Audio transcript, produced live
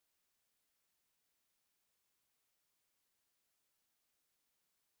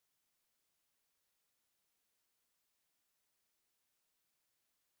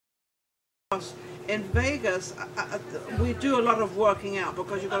In Vegas, we do a lot of working out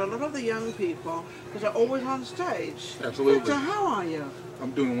because you've got a lot of the young people that are always on stage. Absolutely. Victor, how are you?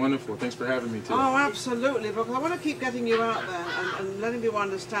 I'm doing wonderful. Thanks for having me today. Oh, absolutely, because I want to keep getting you out there and letting people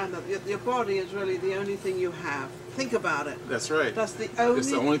understand that your body is really the only thing you have. Think about it. That's right. That's the only.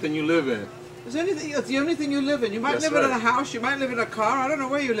 It's the only thing you live in. It's the only thing you live in. You might live in a house, you might live in a car, I don't know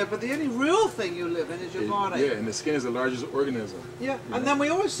where you live, but the only real thing you live in is your body. Yeah, and the skin is the largest organism. Yeah, and then we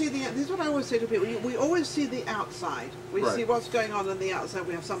always see this is what I always say to people, we always see the outside. We see what's going on the outside.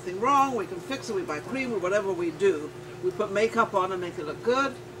 We have something wrong, we can fix it, we buy cream, or whatever we do. We put makeup on and make it look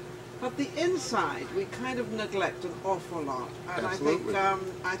good. But the inside, we kind of neglect an awful lot. And Absolutely.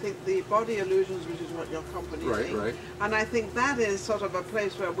 I think the body illusions, which is what your company is, right. and I think that is sort of a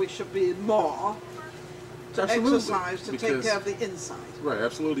place where we should be more to exercise to take care of the inside. Right,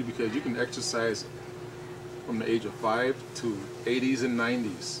 absolutely, because you can exercise from the age of 5 to 80s and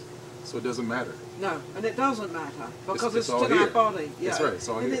 90s, so it doesn't matter. No, and it doesn't matter because it's all still here. our body. Yeah. That's right, it's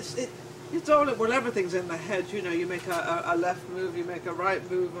all and here. It's all, well, everything's in the head, you know. You make a left move, you make a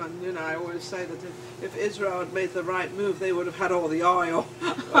right move, and, you know, I always say that if Israel had made the right move, they would have had all the oil.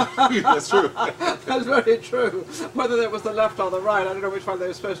 That's true. That's very true. Whether it was the left or the right, I don't know which one they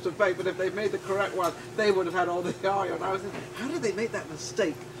were supposed to make, but if they made the correct one, they would have had all the oil. And I was thinking, how did they make that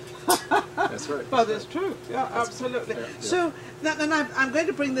mistake? That's right. But it's true. Yeah, absolutely. Yeah. So, then I'm going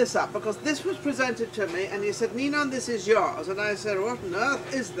to bring this up because this was presented to me, and you said, Ninon, this is yours. And I said, what on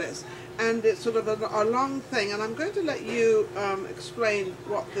earth is this? And it's sort of a long thing, and I'm going to let you explain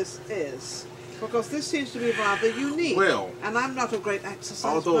what this is, because this seems to be rather unique. Well, and I'm not a great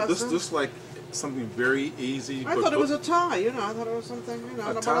exercise although person. this like something very easy. I thought it was a tie, you know. I thought it was something, you know,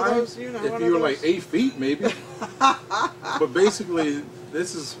 a one tie? of those, you know. If you were like 8 feet, maybe. But basically,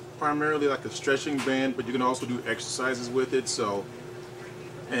 this is primarily like a stretching band, but you can also do exercises with it. So,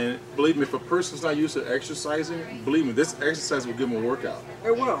 and believe me, if a person's not used to exercising, believe me, this exercise will give them a workout.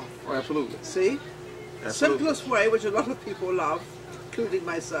 It will. Oh, absolutely. See? Absolutely. Simplest way, which a lot of people love, including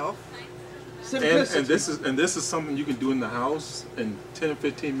myself. Simplicity. And this is something you can do in the house in 10 or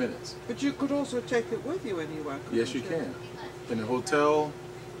 15 minutes. But you could also take it with you anywhere. Yes, you can. In a hotel,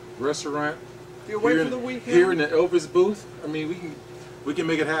 restaurant. If you're away for the weekend. Here in the Elvis booth, I mean, we can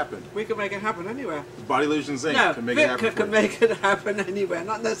make it happen. We can make it happen anywhere. Body Illusions Inc. can make it happen. Victor can make it happen anywhere,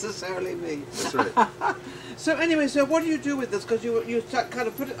 not necessarily me. That's right. So anyway, so what do you do with this? Because you kind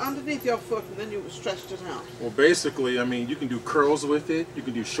of put it underneath your foot and then you stretched it out. Well, basically, I mean, you can do curls with it. You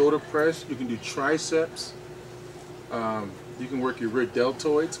can do shoulder press. You can do triceps. You can work your rear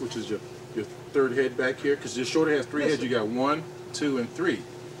deltoids, which is your third head back here, because your shoulder has 3 heads. You got 1, 2, and 3.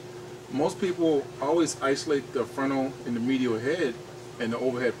 Most people always isolate the frontal and the medial head and the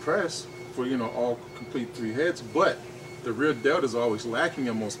overhead press for, you know, all complete 3 heads, but the rear delt is always lacking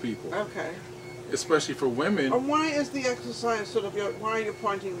in most people. Okay. Especially for women. And why is the exercise sort of why are you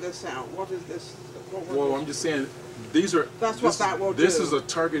pointing this out? What is this? Well, I'm just saying, these are. That's what that will do. This is a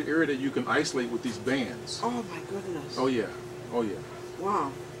target area that you can isolate with these bands. Oh my goodness. Oh yeah. Oh yeah.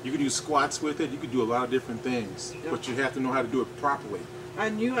 Wow. You can do squats with it. You can do a lot of different things, but you have to know how to do it properly.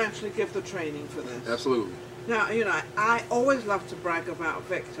 And you actually give the training for this. Absolutely. Now, you know, I always love to brag about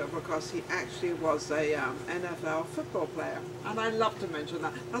Victor because he actually was a NFL football player. And I love to mention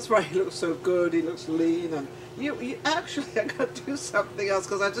that. That's why he looks so good, he looks lean. And you actually, I got to do something else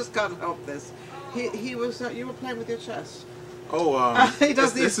because I just can't help this. He was, you were playing with your chest. Oh, he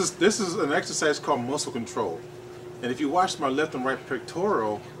does this is an exercise called muscle control. And if you watch my left and right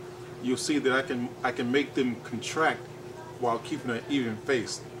pectoral, you'll see that I can make them contract while keeping an even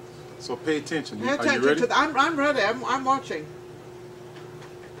face. So pay attention. Pay attention. Are you ready? I'm ready. I'm watching.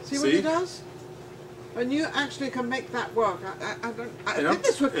 See what he does? And you actually can make that work. I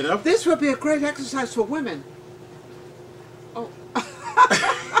think this would be a great exercise for women. Oh.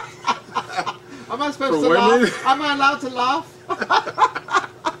 Am I supposed to laugh? Am I allowed to laugh?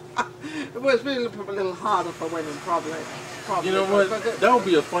 Well, it's been a little harder for women, probably. You know what? That would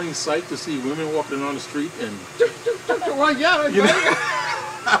be a funny sight to see women walking on the street and. Well, yeah. You know?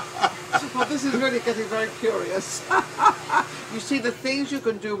 Well, this is really getting very curious. You see the things you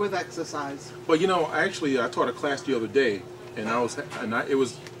can do with exercise. Well, you know, actually, I taught a class the other day, and it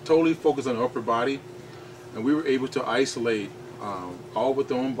was totally focused on the upper body, and we were able to isolate all with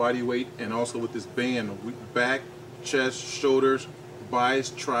their own body weight, and also with this band, back, chest, shoulders,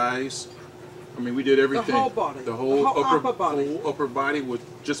 bis, tris. I mean, we did everything. The whole body. The whole upper body. Whole upper body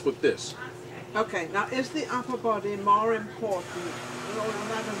with this. Okay, now is the upper body more important? Well,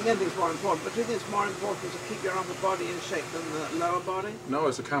 I don't think anything's more important, but do you think it's more important to keep your upper body in shape than the lower body? No,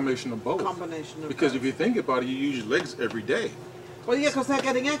 it's a combination of both. Combination of because both. If you think about it, you use your legs every day. Well, yeah, because they're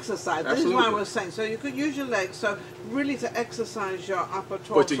getting exercise. Absolutely. This is why I was saying. So you could use your legs. So really to exercise your upper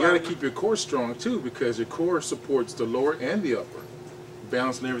torso. But you got to keep your core strong too, because your core supports the lower and the upper,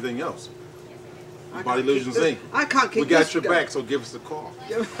 balancing everything else. Body Illusions Inc. I can't keep We got your back, so give us a call.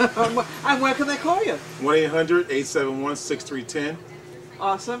 And where can they call you? 1-800-871-6310.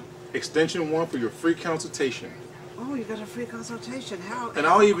 Awesome. Extension 1 for your free consultation. Oh, you got a free consultation. How? And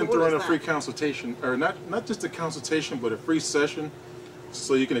I'll even cool throw in is a that? free consultation, or not just a consultation, but a free session,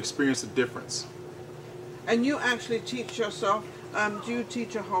 so you can experience the difference. And you actually teach yourself. Do you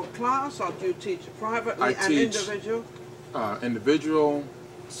teach a whole class, or do you teach privately I and teach individual? Individual,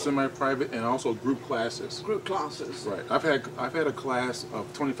 semi-private, and also group classes. Group classes. Right. I've had a class of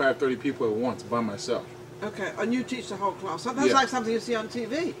 25, 30 people at once by myself. Okay, and you teach the whole class. So that's Yeah. like something you see on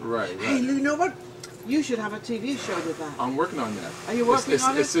TV. Right. Hey, you know what? You should have a TV show with that. I'm working on that. Are you working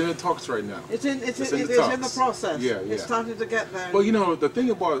on it? It's in the talks right now. It's in the process. Yeah, yeah. It's starting to get there. Well, you know, the thing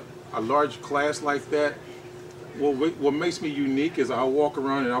about a large class like that, what makes me unique is I'll walk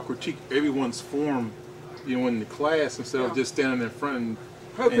around and I'll critique everyone's form, you know, in the class instead of just standing in front and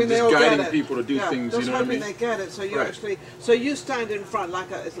hoping just they all guiding get it. people to do things. Just You know what I hoping mean? they get it. So you Right. actually, so you stand in front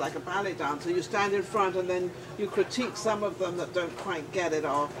it's like a ballet dancer. You stand in front and then you critique some of them that don't quite get it,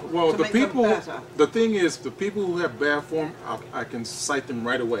 or Well, to the make people. them better. The thing is, the people who have bad form, I can cite them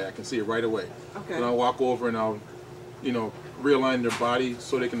right away. I can see it right away. Okay. And I'll walk over and I'll, you know, realign their body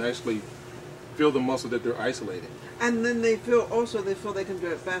so they can actually feel the muscle that they're isolating. And then they feel they can do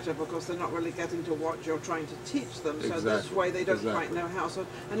it better because they're not really getting to what you're trying to teach them. So this Exactly. way they don't Exactly. quite know how. So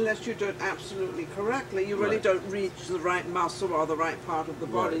unless you do it absolutely correctly, you really Right. don't reach the right muscle or the right part of the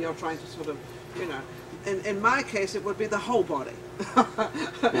body. Right. You're trying to sort of, you know. In my case, it would be the whole body. Well,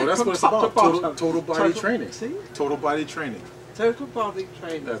 that's From what it's top to about. bottom. Total body training. See? Total body training. Total body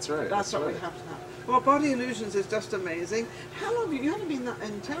training. That's right. That's what we right. have to have. Well, Body Illusions is just amazing. How long you haven't been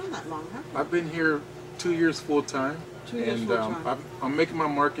in town that long, have you? I've been here 2 years full time. 2 years and full-time. I'm making my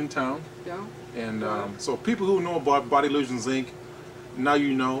mark in town. Yeah. And Right. so people who know about Body Illusions Inc., now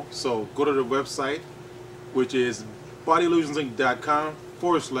you know. So go to the website, which is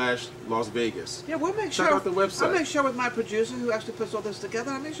bodyillusionsinc.com/Las Vegas. Yeah, we'll make Check sure. out the website. I'll make sure with my producer who actually puts all this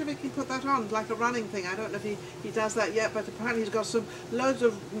together. I'll make sure we can put that on like a running thing. I don't know if he does that yet, but apparently he's got loads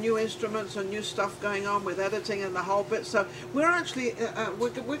of new instruments and new stuff going on with editing and the whole bit. So we're actually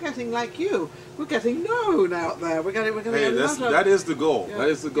we're getting like you. We're getting known out there. We're getting Hey, a lot of, that is the goal. yeah, That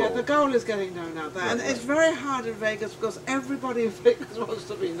is the goal. Yeah, the goal is getting known out there, Right, and right. it's very hard in Vegas because everybody in Vegas wants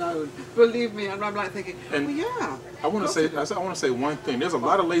to be known. Believe me, and I'm like thinking, And well, yeah. I want to say one thing. There's a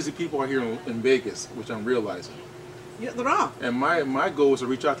lot of lazy people out here in Vegas, which I'm realizing. Yeah, there are. And my goal is to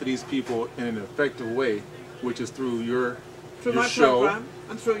reach out to these people in an effective way, which is through your My show program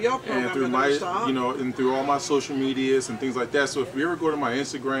and through your program. and through we're my, gonna start. you know, and through all my social medias and things like that. So if you ever go to my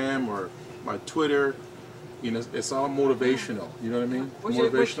Instagram or my Twitter, you know, it's all motivational. You know what I mean?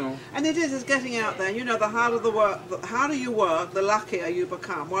 Motivational. And it's getting out there. You know, the harder the harder you work, the luckier you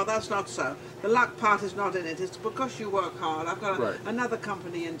become. Well, that's not so. The luck part is not in it. It's because you work hard. I've got Right. another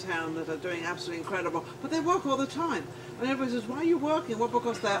company in town that are doing absolutely incredible, but they work all the time. And everybody says, why are you working? Well,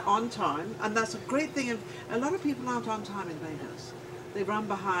 because they're on time, and that's a great thing. And a lot of people aren't on time in Vegas. They run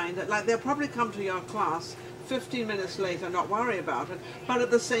behind. Like, they'll probably come to your class 15 minutes later, not worry about it, but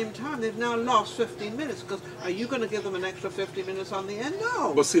at the same time they've now lost 15 minutes because are you going to give them an extra 50 minutes on the end?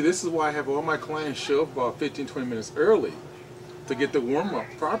 No. But see, this is why I have all my clients show up about 15, 20 minutes early to get the warm up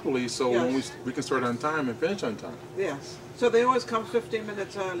properly, so when we can start on time and finish on time. Yes. So they always come 15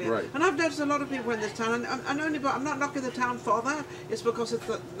 minutes earlier. Right. And I've noticed a lot of people in this town, and I'm not knocking the town for that. It's because it's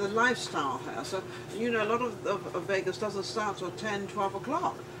the lifestyle here. So, you know, a lot of Vegas doesn't start till 10, 12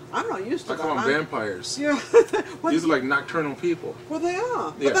 o'clock. I'm not used to I that. call them vampires. Yeah. Well, These are like nocturnal people. well, they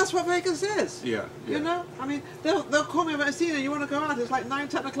are. Yeah. But that's what Vegas is. Yeah, yeah. You know? I mean, they'll call me about, Nina, you want to go out? It's like 9,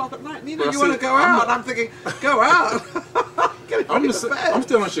 10 o'clock at night. Nina, But you see, want to go I'm out? I'm thinking, go out? I'm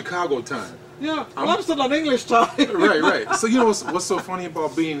still on Chicago time. Yeah, I'm still on English time. Right. So you know what's so funny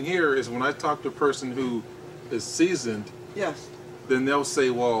about being here is when I talk to a person who is seasoned, Yes. then they'll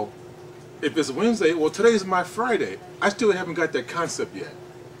say, well, if it's Wednesday, well, today's my Friday. I still haven't got that concept yet.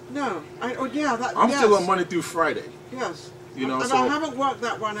 No. I'm I'm still on Monday through Friday. Yes. You know, and so I haven't worked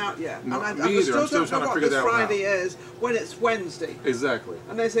that one out yet. No, and me I either. still I'm still don't trying know to what figure this that one out. Friday is when it's Wednesday. Exactly.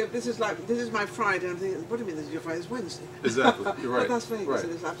 And they say, this is my Friday. And I'm thinking, what do you mean this is your Friday? It's Wednesday. Exactly. You're right. But that's Vegas. Right. It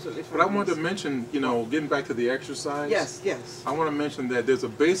is absolutely fabulous. But I wanted to mention, you know, getting back to the exercise. Yes. I want to mention that there's a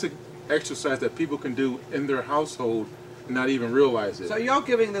basic exercise that people can do in their household and not even realize it. So you're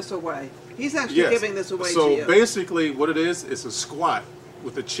giving this away. He's actually Yes. giving this away So to you. basically what it is, it's a squat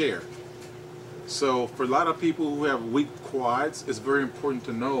with a chair. So for a lot of people who have weak quads, it's very important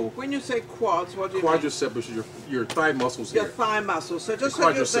to know. When you say quads, what do you mean? Quadriceps is your thigh muscles Your here. thigh muscles. So just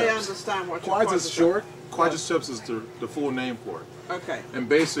so they understand what your quads is short. Yes. Quadriceps is the full name for it. Okay. And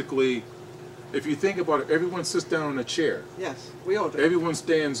basically, if you think about it, everyone sits down in a chair. Yes, we all do. Everyone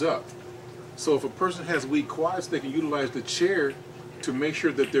stands up. So if a person has weak quads, they can utilize the chair to make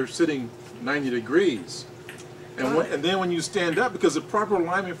sure that they're sitting 90 degrees. And, and then when you stand up, because the proper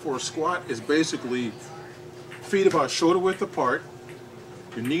alignment for a squat is basically feet about shoulder width apart,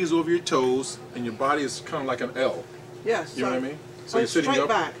 your knees over your toes, and your body is kind of like an L. Yes. You know what I mean? So you're sitting straight up,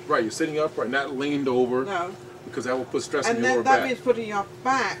 back. Right, you're sitting upright, not leaned over. No. Because that will put stress on and your lower then that back. means putting your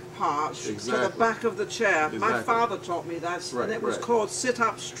back parts to the back of the chair. Exactly. My father taught me that, and it was called sit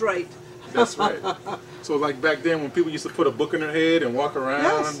up straight. That's right. So like back then when people used to put a book in their head and walk around.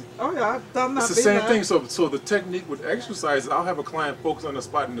 Yes. Oh yeah, I've done that. It's the same thing. So the technique with exercise, I'll have a client focus on the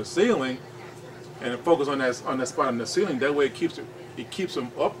spot in the ceiling and focus on that spot in the ceiling. That way it keeps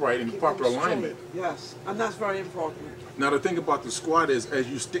them upright in proper alignment. Yes, and that's very important. Now the thing about the squat is as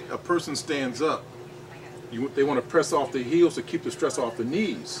a person stands up, they want to press off the heels to keep the stress off the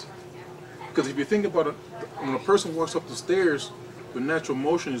knees. Because if you think about it, when a person walks up the stairs, the natural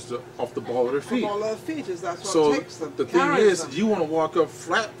motion is off the ball of their feet. The ball of their feet is that's what so takes them. The thing is, you want to walk up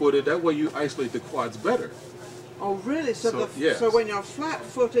flat-footed. That way you isolate the quads better. Oh really? So yes. So when you're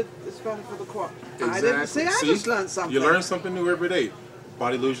flat-footed, it's better for the quad. Exactly. I didn't see. I just learned something. You learn something new every day.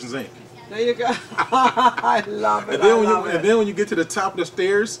 Body Illusions Inc. There you go. I love it. And then when you get to the top of the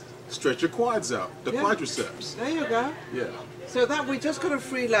stairs, stretch your quads out, the quadriceps. There you go. Yeah. So that we just got a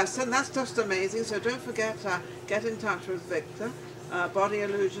free lesson. That's just amazing. So don't forget, get in touch with Victor, Body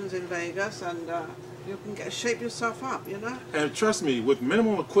Illusions in Vegas, and you can shape yourself up. You know. And trust me, with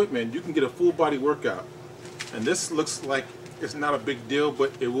minimal equipment, you can get a full body workout. And this looks like it's not a big deal,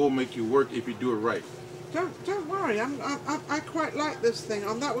 but it will make you work if you do it right. Don't worry. I quite like this thing.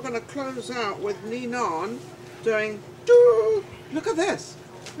 On that, we're going to close out with Ninon doing. Look at this.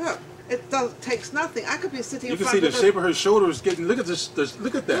 Look, it takes nothing. I could be sitting. You can see the shape of her shoulders getting. Look at this.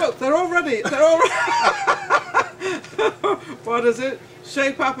 Look at that. Look, they're all ready. They're all. What is it?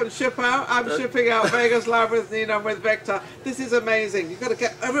 Shape up and ship out. I'm shipping out Vegas Live with Ninon with Victor. This is amazing. You've got to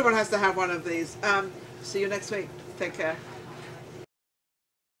get. Everyone has to have one of these. See you next week. Take care.